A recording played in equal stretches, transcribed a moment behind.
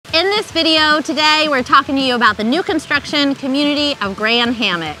this video today, we're talking to you about the new construction community of Grande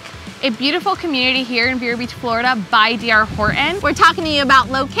Hammock. A beautiful community here in Vero Beach, Florida by DR Horton. We're talking to you about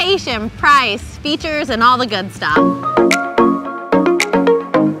location, price, features, and all the good stuff.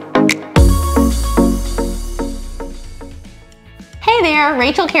 Hey there,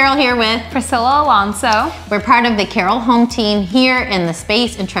 Rachel Carroll here with Priscilla Alonso. We're part of the Carroll Home Team here in the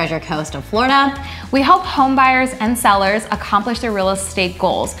Space and Treasure Coast of Florida. We help home buyers and sellers accomplish their real estate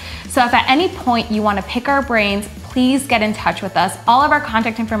goals. So if at any point you want to pick our brains, please get in touch with us. All of our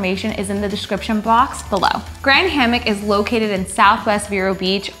contact information is in the description box below. Grande Hammock is located in Southwest Vero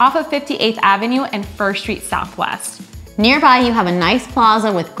Beach off of 58th Avenue and 1st Street Southwest. Nearby, you have a nice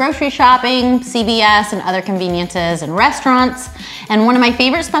plaza with grocery shopping, CVS, and other conveniences and restaurants. And one of my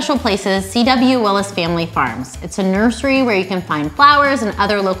favorite special places, C.W. Willis Family Farms. It's a nursery where you can find flowers and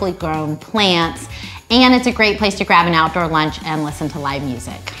other locally grown plants. And it's a great place to grab an outdoor lunch and listen to live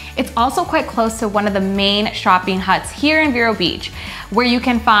music. It's also quite close to one of the main shopping huts here in Vero Beach, where you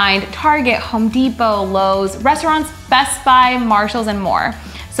can find Target, Home Depot, Lowe's, restaurants, Best Buy, Marshalls, and more.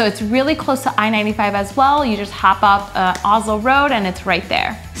 So it's really close to I-95 as well. You just hop up Oslo Road and it's right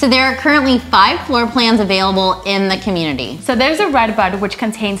there. So there are currently 5 floor plans available in the community. So there's a Redbud, which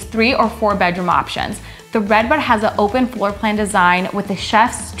contains 3 or 4 bedroom options. The Redbud has an open floor plan design with a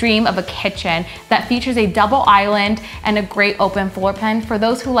chef's dream of a kitchen that features a double island and a great open floor plan for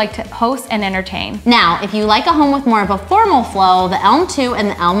those who like to host and entertain. Now, if you like a home with more of a formal flow, the Elm 2 and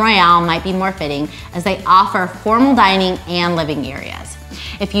the Elm Royale might be more fitting as they offer formal dining and living areas.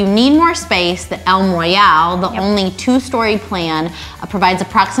 If you need more space, the Elm Royale, the only 2-story plan, provides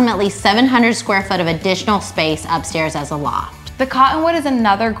approximately 700 square foot of additional space upstairs as a loft. The Cottonwood is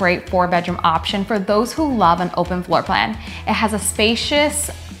another great 4-bedroom option for those who love an open floor plan. It has a spacious,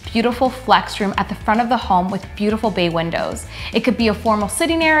 beautiful flex room at the front of the home with beautiful bay windows. It could be a formal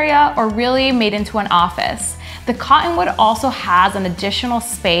sitting area or really made into an office. The Cottonwood also has an additional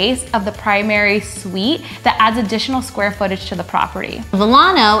space of the primary suite that adds additional square footage to the property.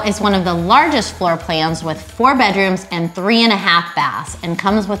 Villano is one of the largest floor plans with 4 bedrooms and 3.5 baths and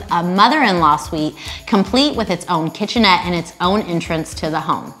comes with a mother-in-law suite complete with its own kitchenette and its own entrance to the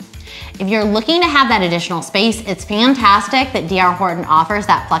home. If you're looking to have that additional space, it's fantastic that DR Horton offers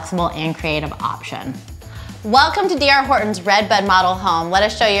that flexible and creative option. Welcome to DR Horton's Redbud model home. Let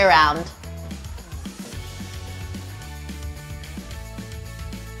us show you around.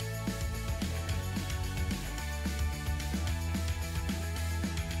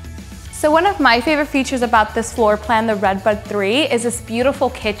 So one of my favorite features about this floor plan, the Redbud 3, is this beautiful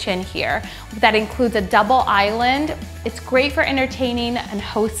kitchen here that includes a double island. It's great for entertaining and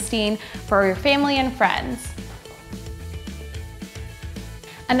hosting for your family and friends.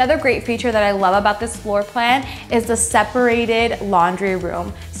 Another great feature that I love about this floor plan is the separated laundry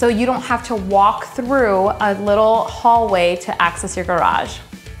room. So you don't have to walk through a little hallway to access your garage.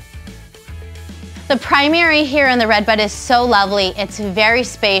 The primary here in the Redbud is so lovely. It's very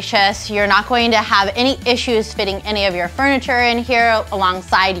spacious. You're not going to have any issues fitting any of your furniture in here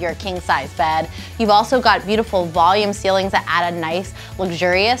alongside your king-size bed. You've also got beautiful volume ceilings that add a nice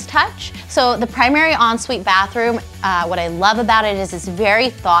luxurious touch. So the primary ensuite bathroom, what I love about it is it's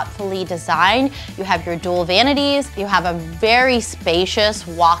very thoughtfully designed. You have your dual vanities. You have a very spacious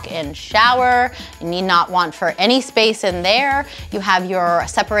walk-in shower. You need not want for any space in there. You have your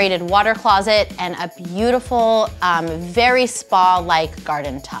separated water closet and a beautiful, very spa-like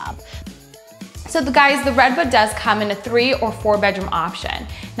garden tub. So guys, the Redbud does come in a 3 or 4 bedroom option.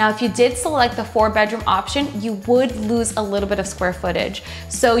 Now, if you did select the 4 bedroom option, you would lose a little bit of square footage.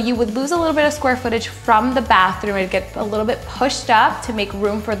 So you would lose a little bit of square footage from the bathroom. It'd get a little bit pushed up to make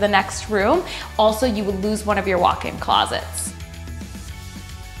room for the next room. Also, you would lose one of your walk-in closets.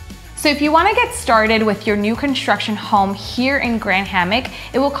 So if you want to get started with your new construction home here in Grande Hammock,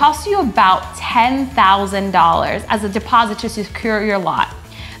 it will cost you about $10,000 as a deposit to secure your lot.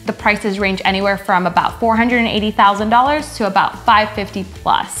 The prices range anywhere from about $480,000 to about $550,000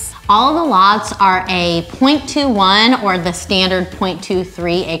 plus. All the lots are a 0.21 or the standard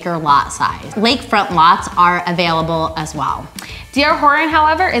 0.23 acre lot size. Lakefront lots are available as well. DR Horton,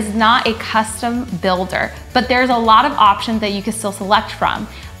 however, is not a custom builder, but there's a lot of options that you can still select from.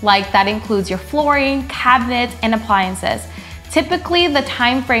 Like that includes your flooring, cabinets, and appliances. Typically, the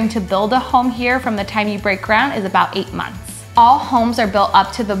time frame to build a home here from the time you break ground is about 8 months. All homes are built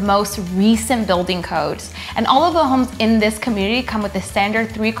up to the most recent building codes, and all of the homes in this community come with a standard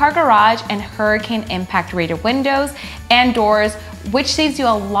 3-car garage and hurricane impact rated windows and doors, which saves you a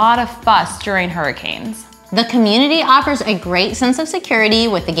lot of fuss during hurricanes. The community offers a great sense of security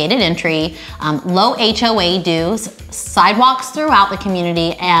with the gated entry, low HOA dues, sidewalks throughout the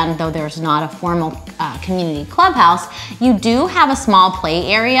community, and though there's not a formal community clubhouse, you do have a small play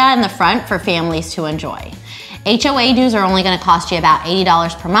area in the front for families to enjoy. HOA dues are only going to cost you about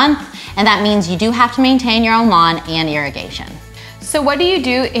 $80 per month, and that means you do have to maintain your own lawn and irrigation. So what do you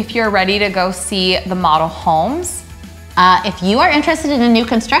do if you're ready to go see the model homes? If you are interested in a new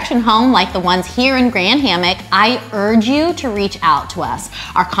construction home like the ones here in Grande Hammock, I urge you to reach out to us.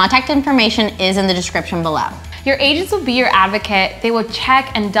 Our contact information is in the description below. Your agents will be your advocate. They will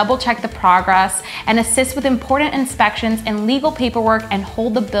check and double check the progress and assist with important inspections and legal paperwork and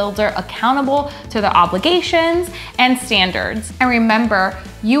hold the builder accountable to their obligations and standards. And remember,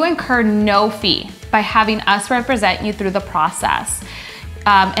 you incur no fee by having us represent you through the process.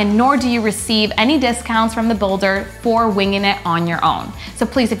 And nor do you receive any discounts from the builder for winging it on your own. So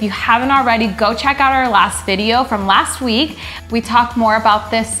please, if you haven't already, go check out our last video from last week. We talk more about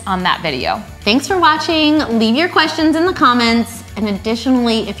this on that video. Thanks for watching. Leave your questions in the comments. And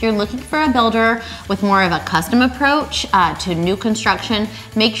additionally, if you're looking for a builder with more of a custom approach to new construction,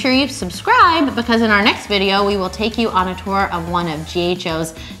 make sure you subscribe, because in our next video, we will take you on a tour of one of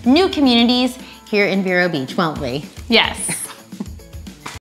GHO's new communities here in Vero Beach, won't we? Yes.